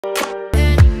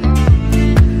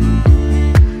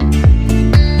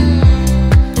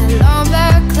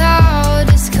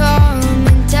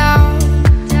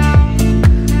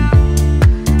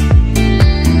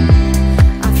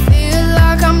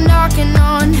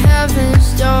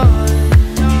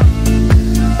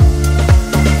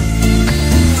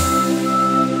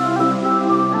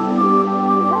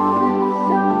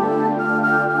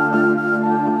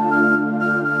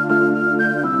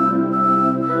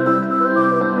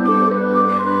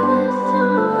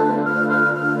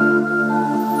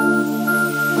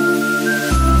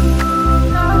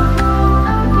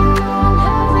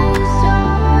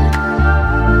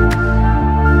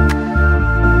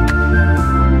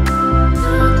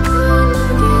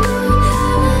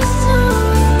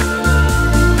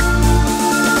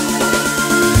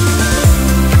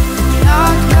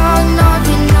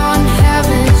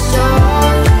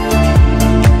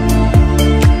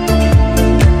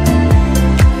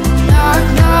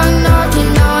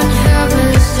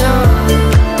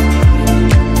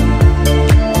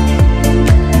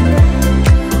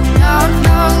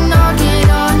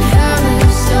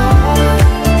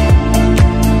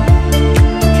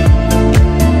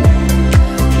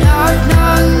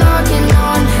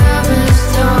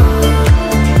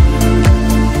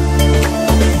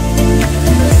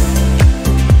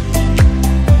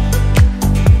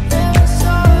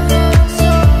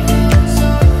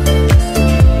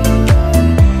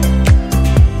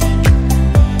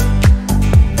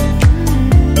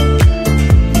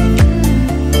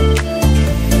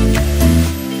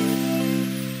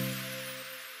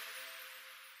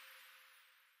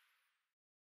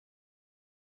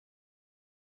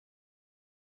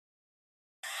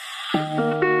I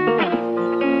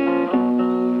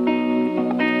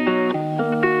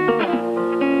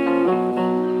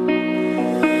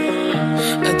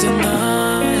do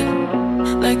not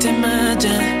like to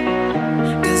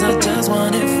imagine, 'cause I just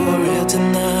want it for real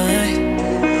tonight.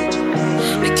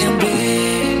 It can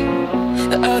be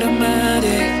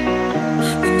automatic.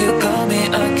 When you call me,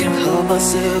 I can hold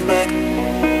myself back.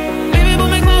 Baby, pull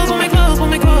me close, pull me close, pull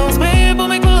me close. Baby, pull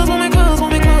me close, pull me close, pull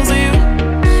me close to you.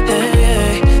 Hey,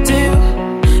 hey, to you.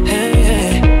 Hey,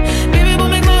 hey. Baby, pull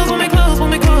me close, pull me close, pull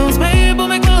me close. Baby, pull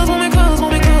me close, pull me close, pull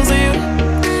me close to you.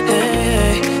 Hey,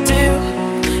 hey, to you.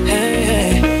 Hey,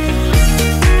 hey.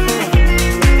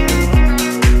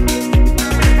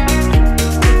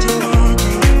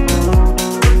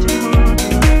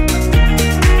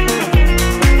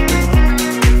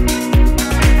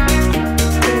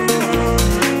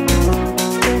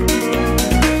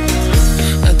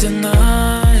 I do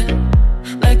not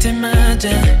like to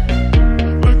imagine.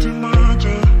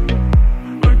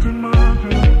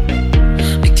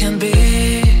 It can be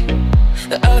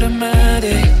the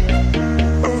automatic.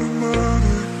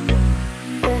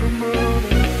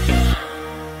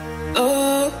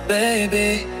 Oh,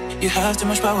 baby, you have too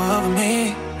much power over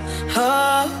me.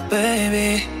 Oh,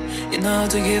 baby, you know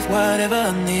to give whatever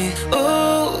I need.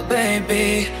 Oh,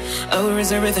 baby, I will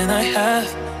risk everything I have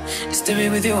just to be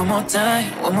with you one more time,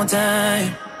 one more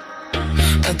time.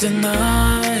 I do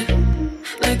not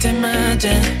like to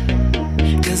imagine,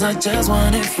 'cause I just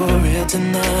want it for real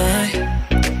tonight.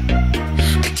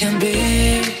 It can be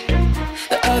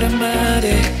the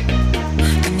automatic.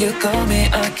 When you call me,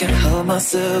 I can hold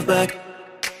myself back.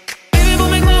 Baby, pull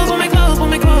me close, pull me close, pull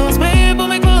me close. Baby, pull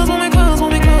me close, pull me close, pull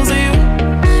me close to you.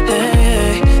 Hey,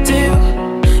 hey, to you.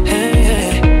 Hey,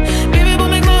 hey. Baby, pull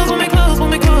me close, pull me close, pull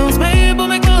me close. Baby, pull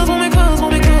me close, pull me close,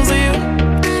 pull me close to you.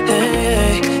 Hey,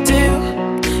 hey, to you.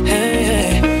 Hey, hey.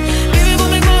 Baby, pull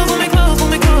me close, pull me close, pull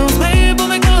me close. Baby, pull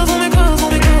me close, pull me close,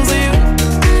 pull me close to you.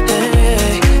 Hey,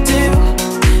 hey, to you.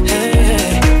 Hey, hey.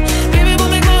 Baby, pull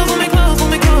me close, pull me close, pull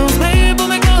me close. Baby, pull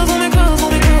me close, pull me close, pull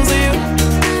me close to you.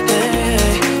 Hey,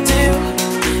 hey, to you.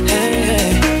 Hey,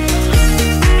 hey.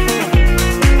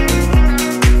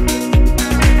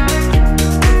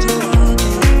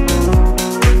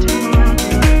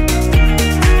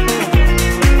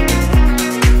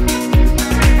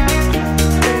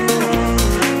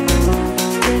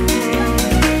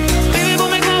 Baby, pull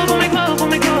me close, pull me close, pull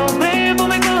me close. Baby, pull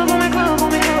me close, pull me close, pull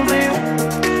me close to you.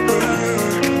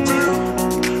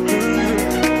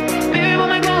 Baby, pull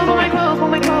me close, pull me close, pull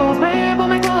me close. Baby, pull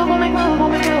me close, pull me close, pull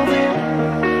me close to you.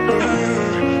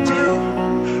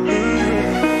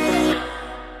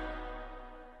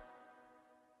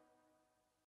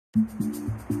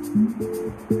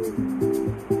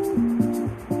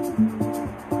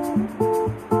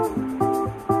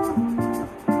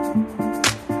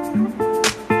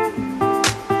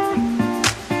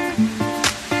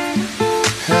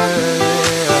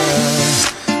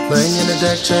 Laying in the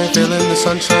deck chair, feeling the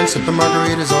sunshine, sipping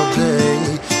margaritas all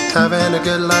day. Having a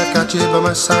good life, got you by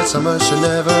my side, summer should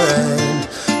never end.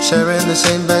 Sharing the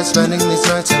same bed, spending these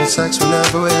nights, having sex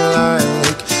whenever we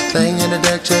like. Laying in the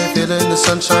deck chair, feeling the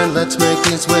sunshine, let's make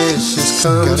these wishes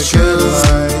come true. Got a good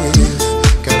life,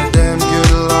 got a damn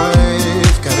good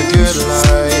life, got a good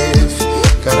life,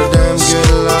 got a damn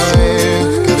good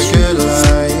life, got a good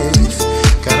life,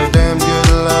 got a damn good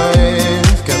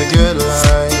life, got a good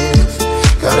life,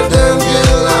 got a damn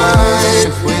good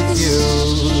life with you.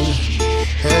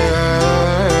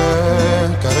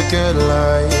 Yeah, got a good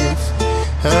life.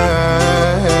 Got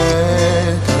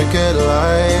a good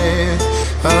life.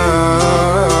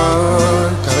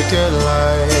 Got a good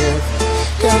life.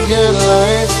 Got a good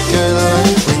life. Good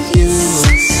life with you.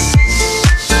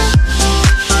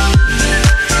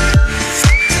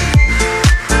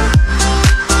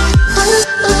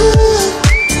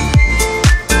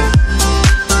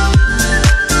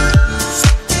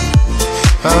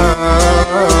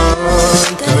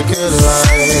 Got a good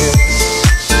life.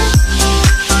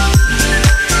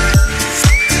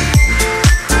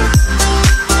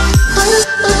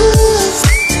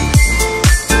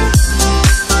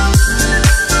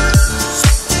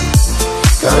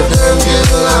 Got a damn good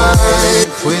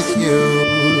life with you.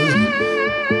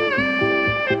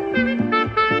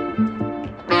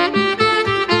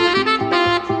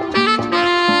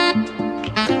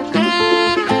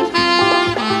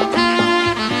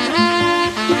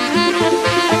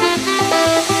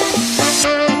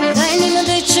 Lying in the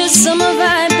ditches, summer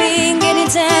vibing, getting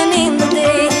tan in the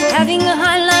day. Having a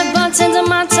high life, bartender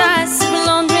my ties, sipping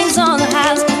long drinks on the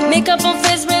house. Makeup on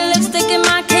face, red lipstick in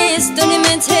my case, turning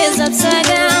men's heads upside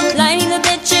down. Lying in the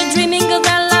ditches, dreaming of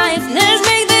that life. Let's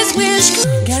make this wish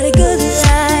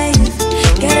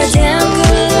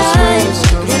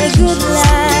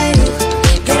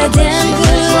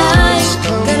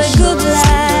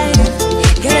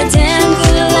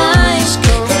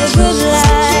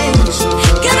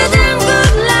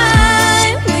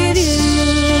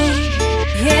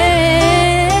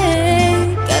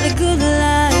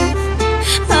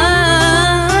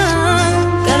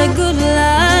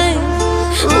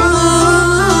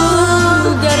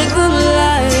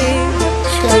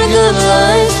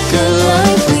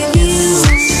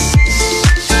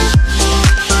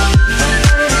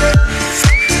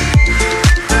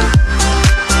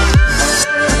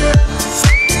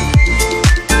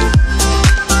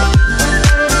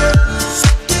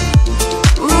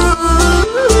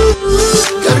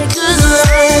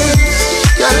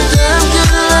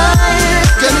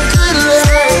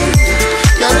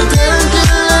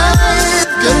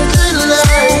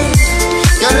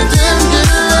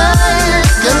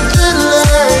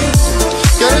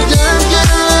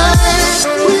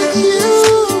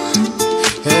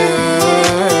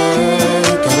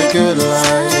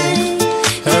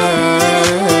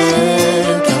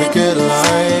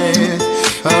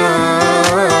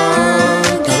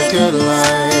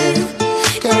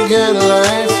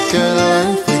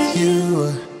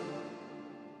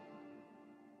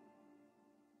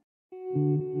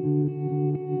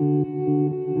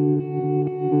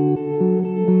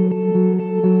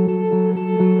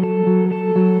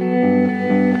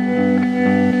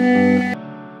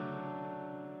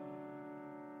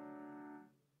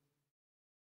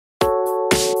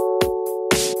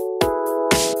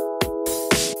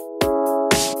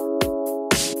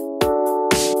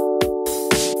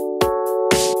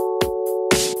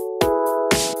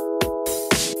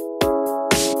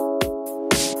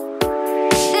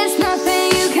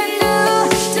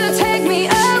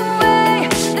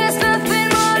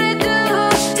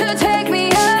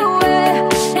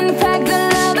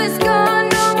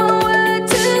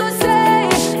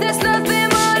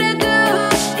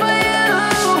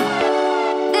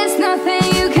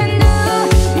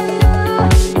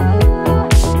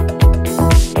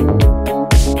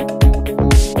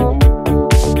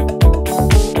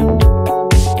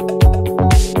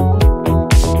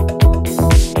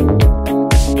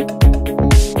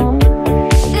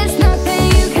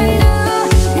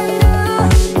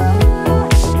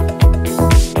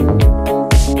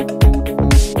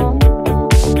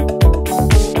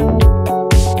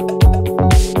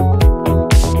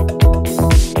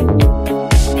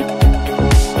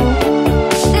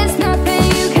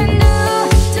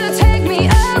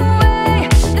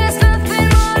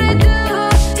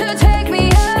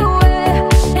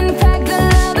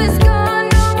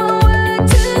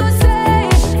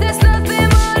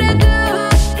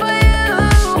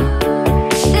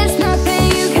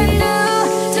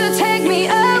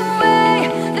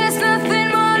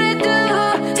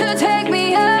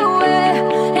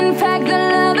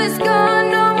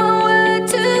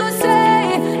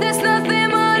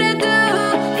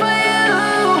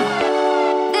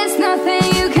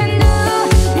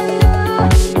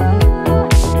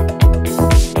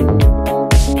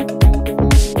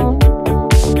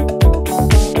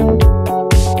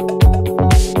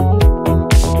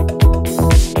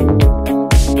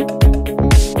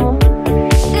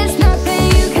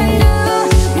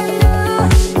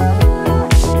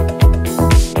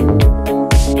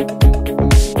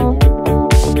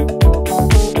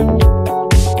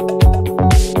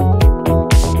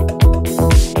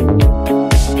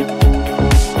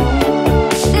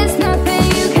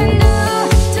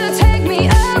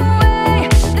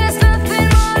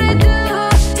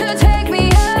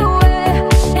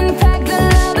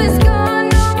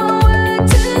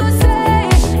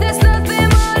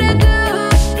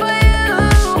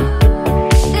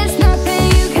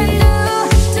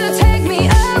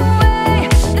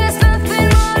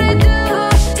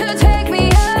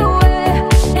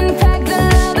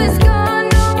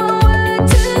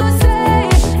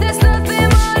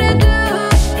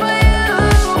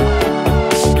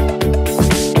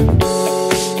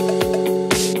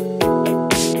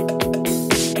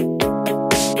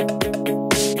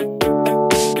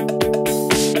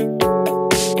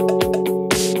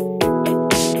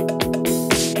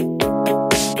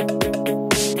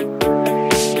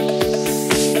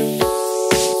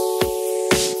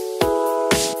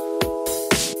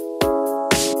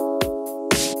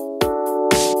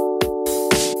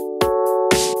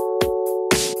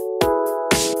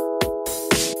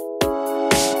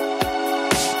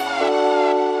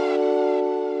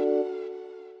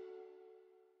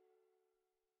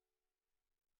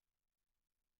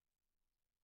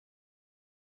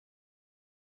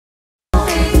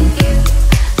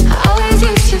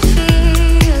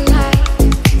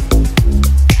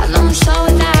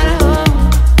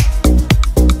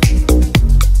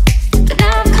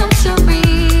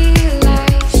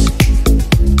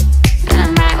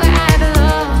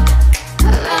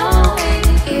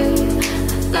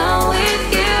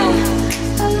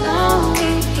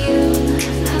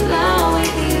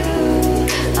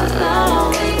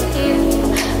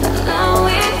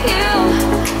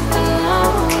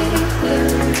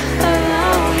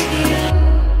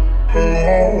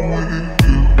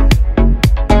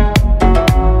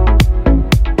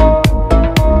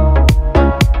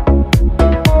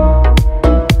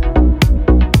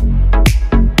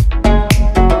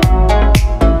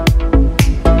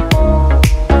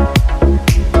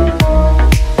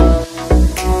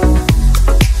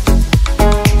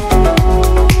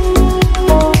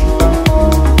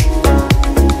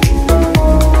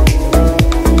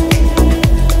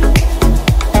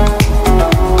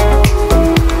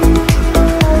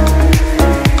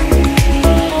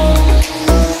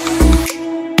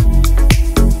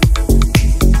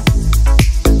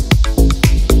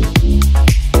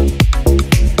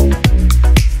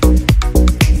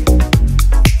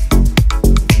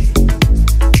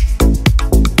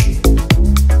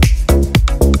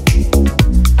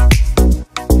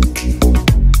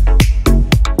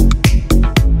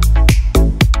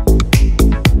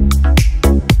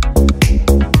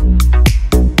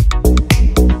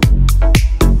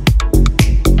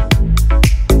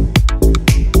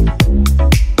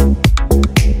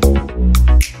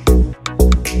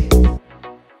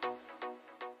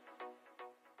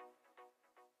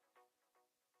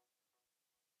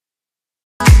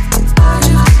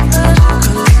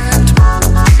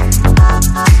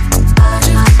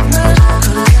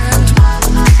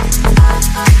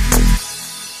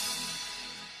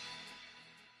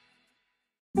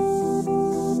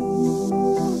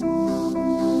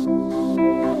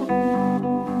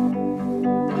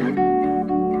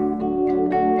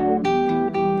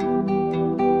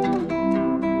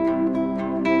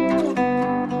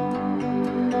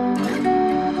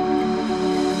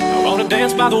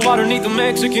dance by the water beneath the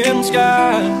Mexican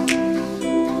sky.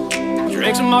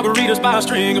 Drink some margaritas by a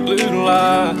string of blue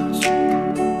lights.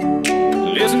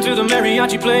 Listen to the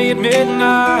mariachi play at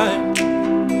midnight.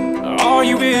 Are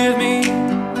you with me?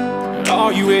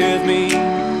 Are you with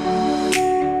me?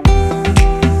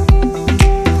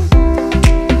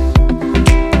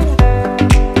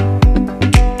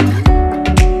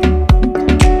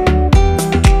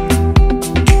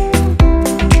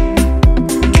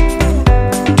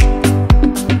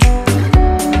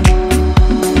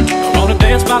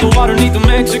 By the water beneath the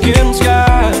Mexican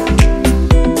sky.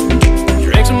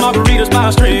 Drink some margaritas by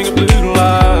a string of blue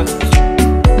lights.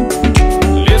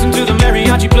 Listen to the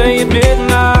mariachi play at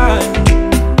midnight.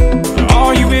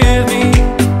 Are you with me?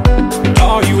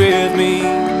 Are you with me?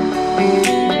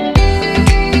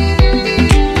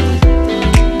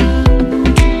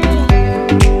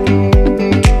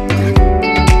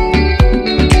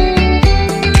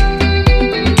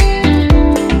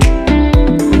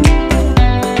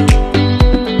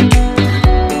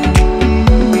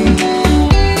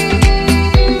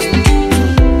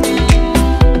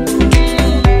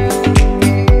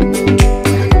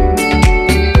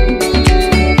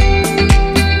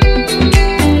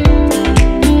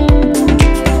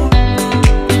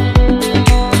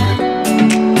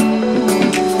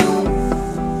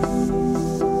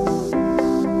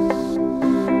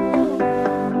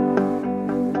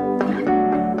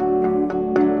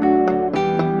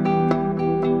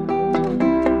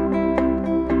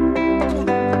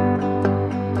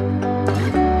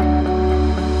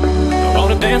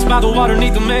 By the water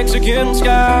beneath the Mexican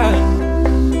sky.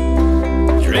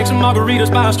 Drink some margaritas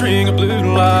by a string of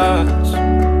blue lights.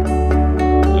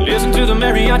 Listen to the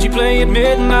mariachi play at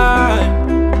midnight.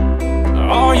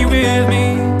 Are you with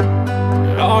me?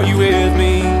 Are you with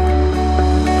me?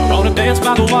 I wanna dance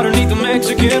by the water beneath the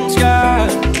Mexican sky.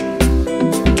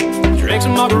 Drink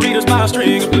some margaritas by a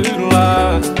string of blue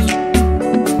lights.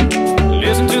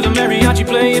 Listen to the mariachi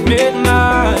play at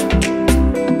midnight.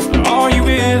 Are you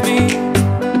with me?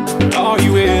 Are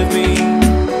you with me?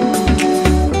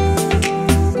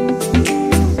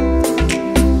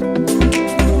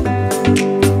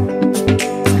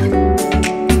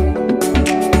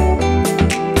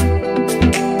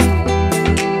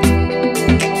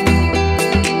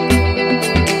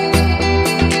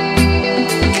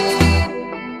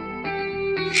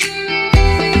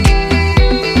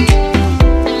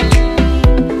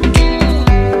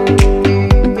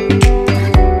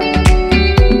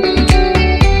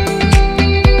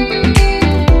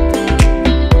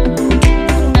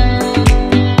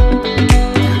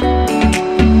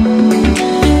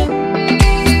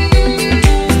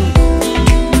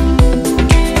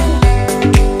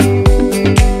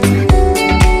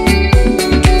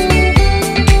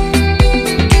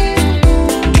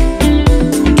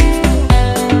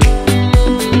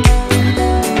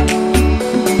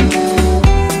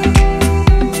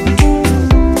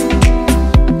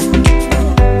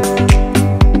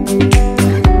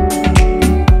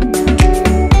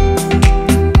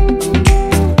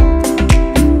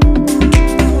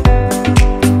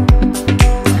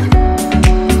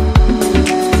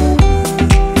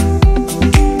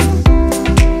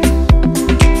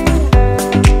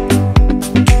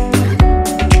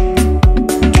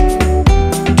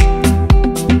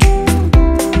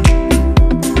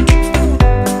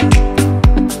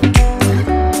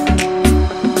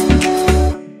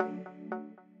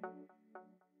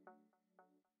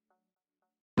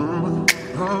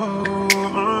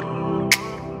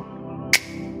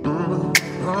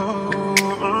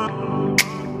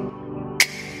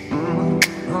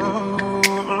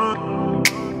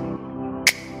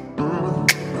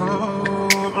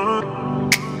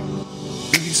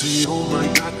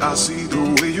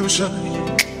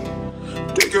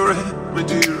 Take your hand, my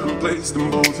dear, and place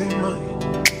them both in mine.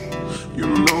 You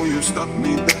know you stopped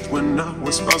me that when I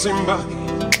was passing by.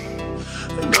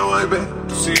 And now I beg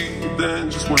to see you then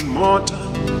just one more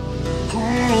time.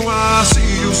 Oh, I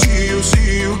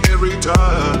see you every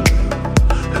time.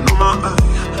 And on my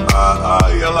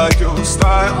eye, I like your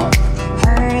style.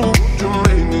 Oh, you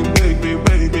make me,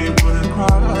 baby, wanna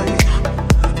cry.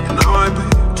 And now I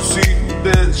beg to see you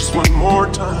dance just one more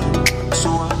time. So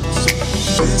I say,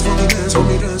 dance for me, dance for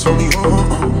me, dance for me, oh.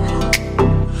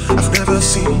 I've never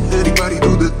seen anybody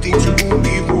do the things you do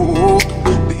before.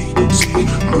 They say,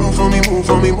 move for me, move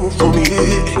for me, move for me,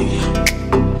 yeah.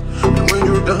 And when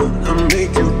you're done, I'll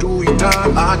make you do it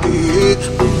all again.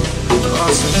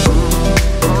 I say,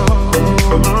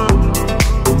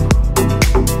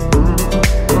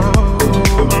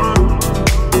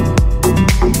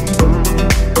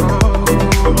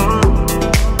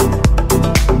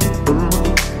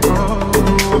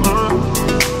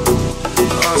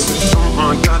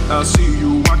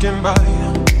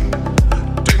 passing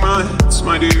by. Take my hands,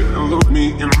 my dear, and look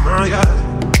me in my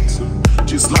eyes.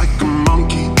 Just like a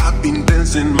monkey, I've been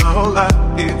dancing my whole life.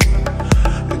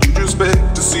 And you just beg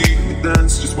to see me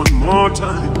dance just one more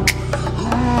time.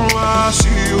 Oh, I see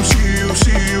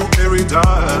you every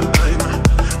time.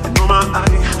 And on my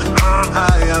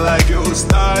eye, I like your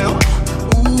style.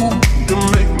 Ooh, you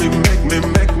make me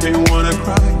wanna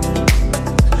cry.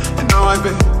 And now I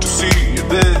beg to see you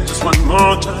dance just one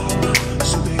more time.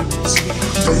 So baby,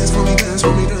 dance for me, dance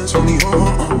for me, dance for me,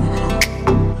 oh.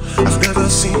 I've never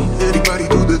seen anybody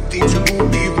do the things you do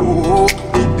before.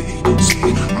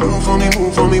 See, move for me,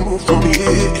 move for me, move for me,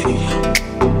 yeah.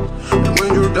 And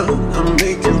when you're done, I'll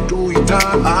make you do it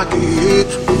all again.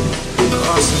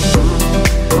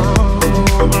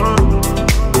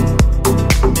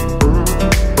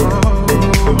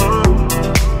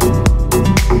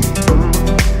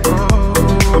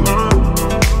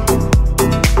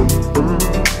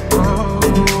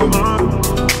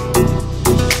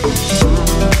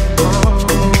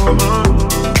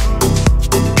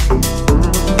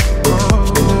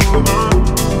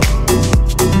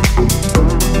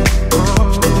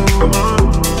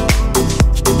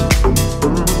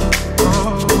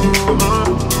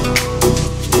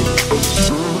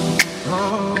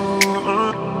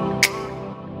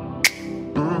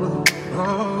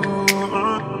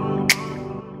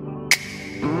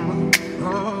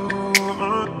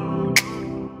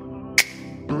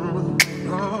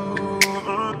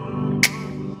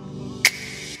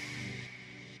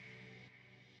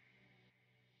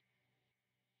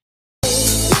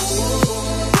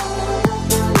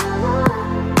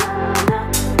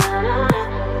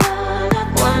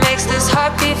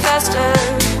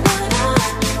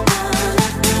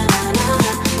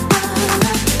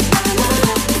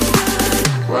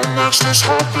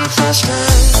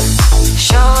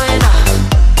 Showing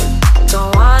up,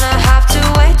 don't wanna have to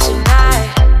wait tonight.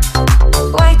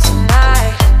 Wait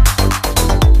tonight.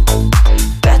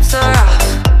 Better off,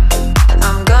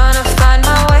 I'm gonna find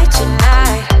my way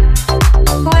tonight.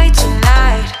 Wait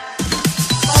tonight.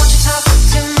 Won't you talk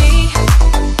to me?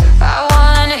 I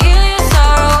wanna heal your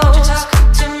sorrow. Won't you talk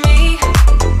to me?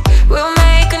 We'll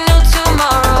make a new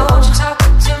tomorrow. Won't you talk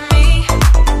to me?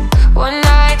 One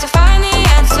night to find the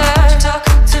answer. Talk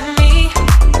to me.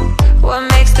 What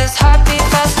makes this heart beat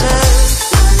faster?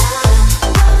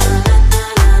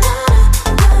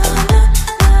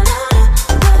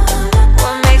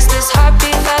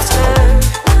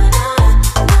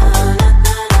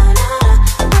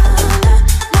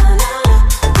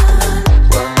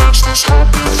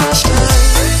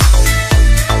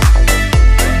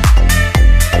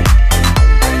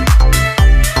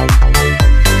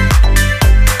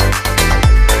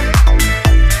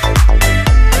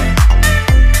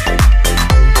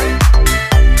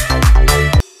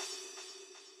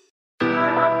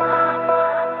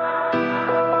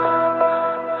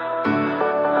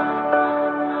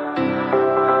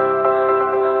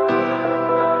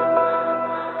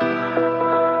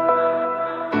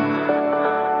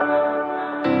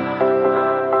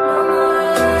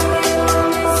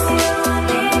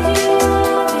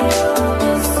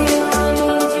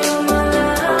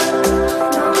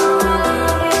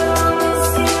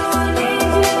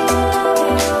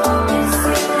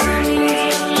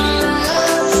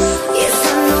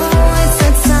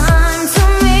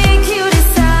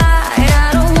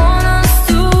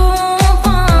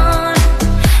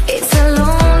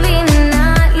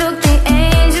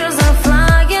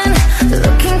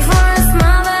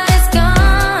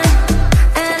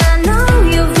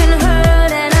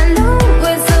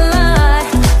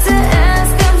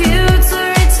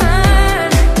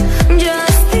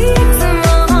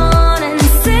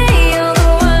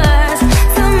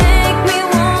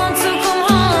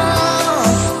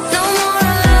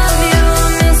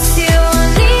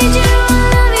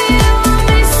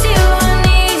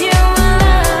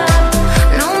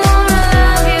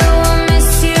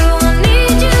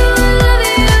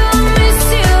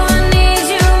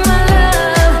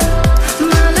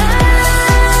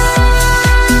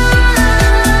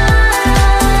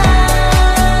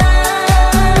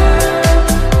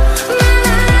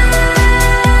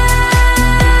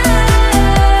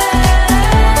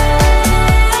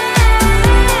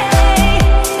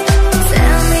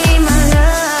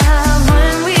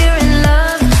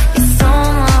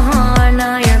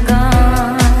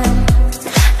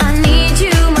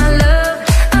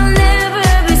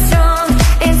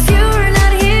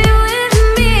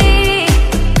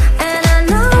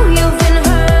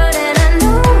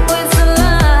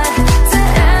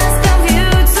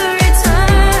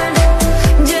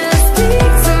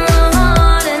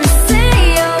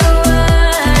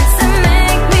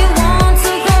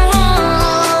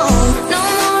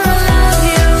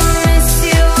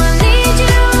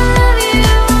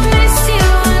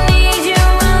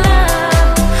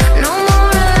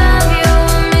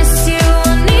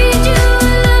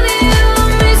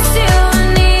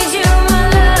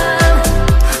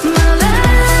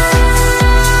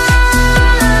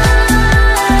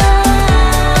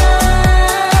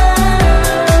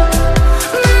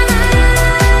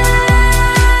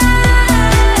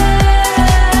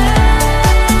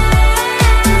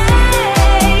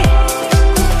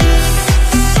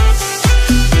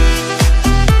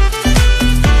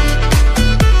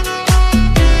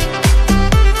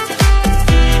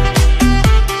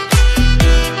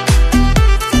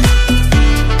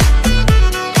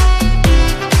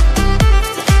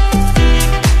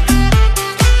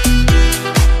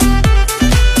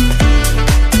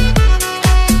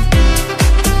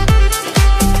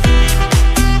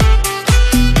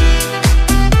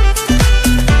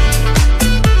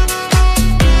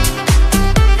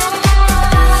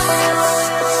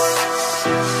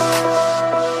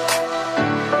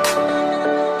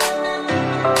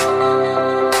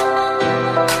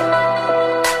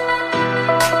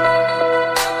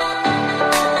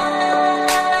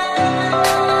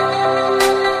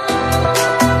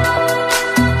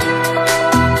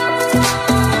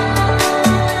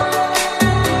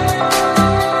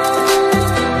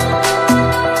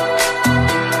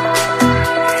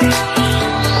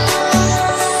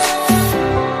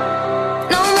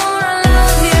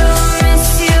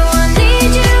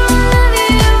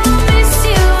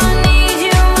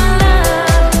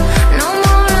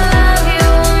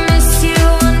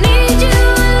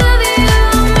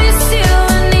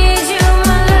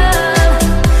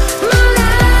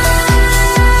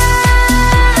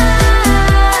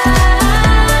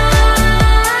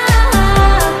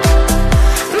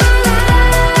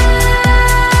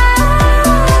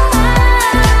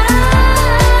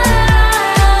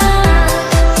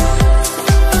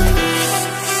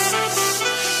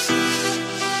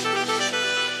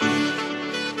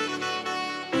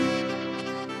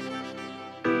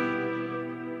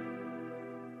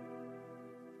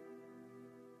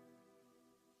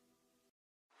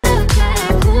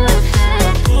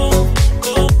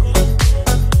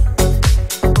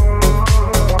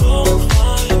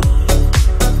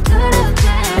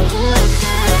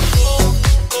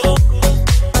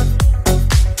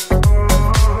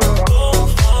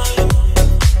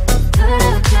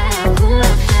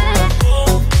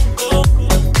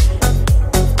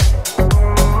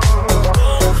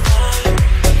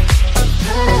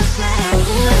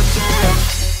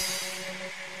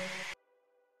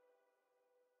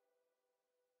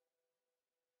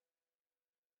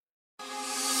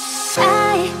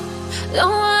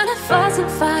 fuss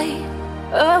and fight.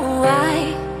 Oh,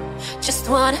 I just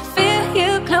wanna feel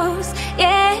you close.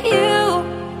 Yeah, you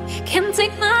can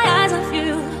take my eyes off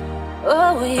you.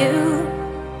 Oh, you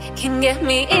can get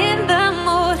me in the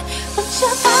mood. Put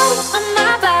your body on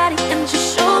my body and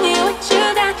just show me what you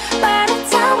got. By the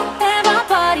time we have our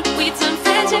party, we turn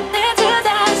friendship into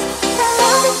dust. I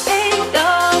love it, baby,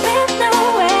 going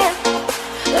nowhere.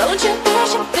 Don't you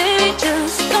push it, baby,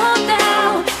 just slow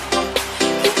down.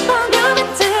 Keep on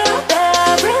coming till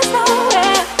there is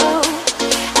nowhere. Oh,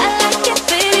 I like it,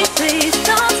 baby, please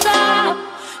don't stop.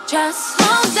 Just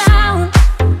slow down.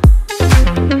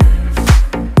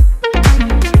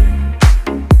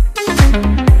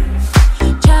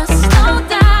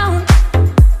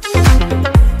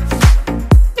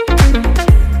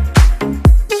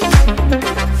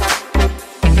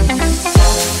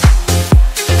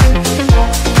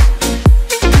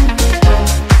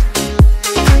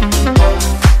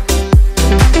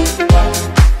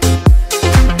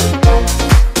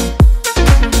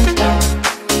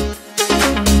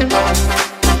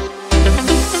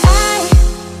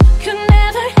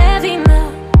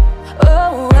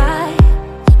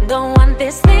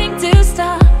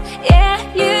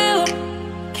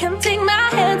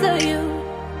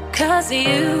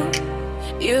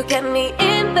 You get me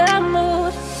in the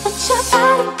mood. Put your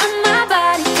body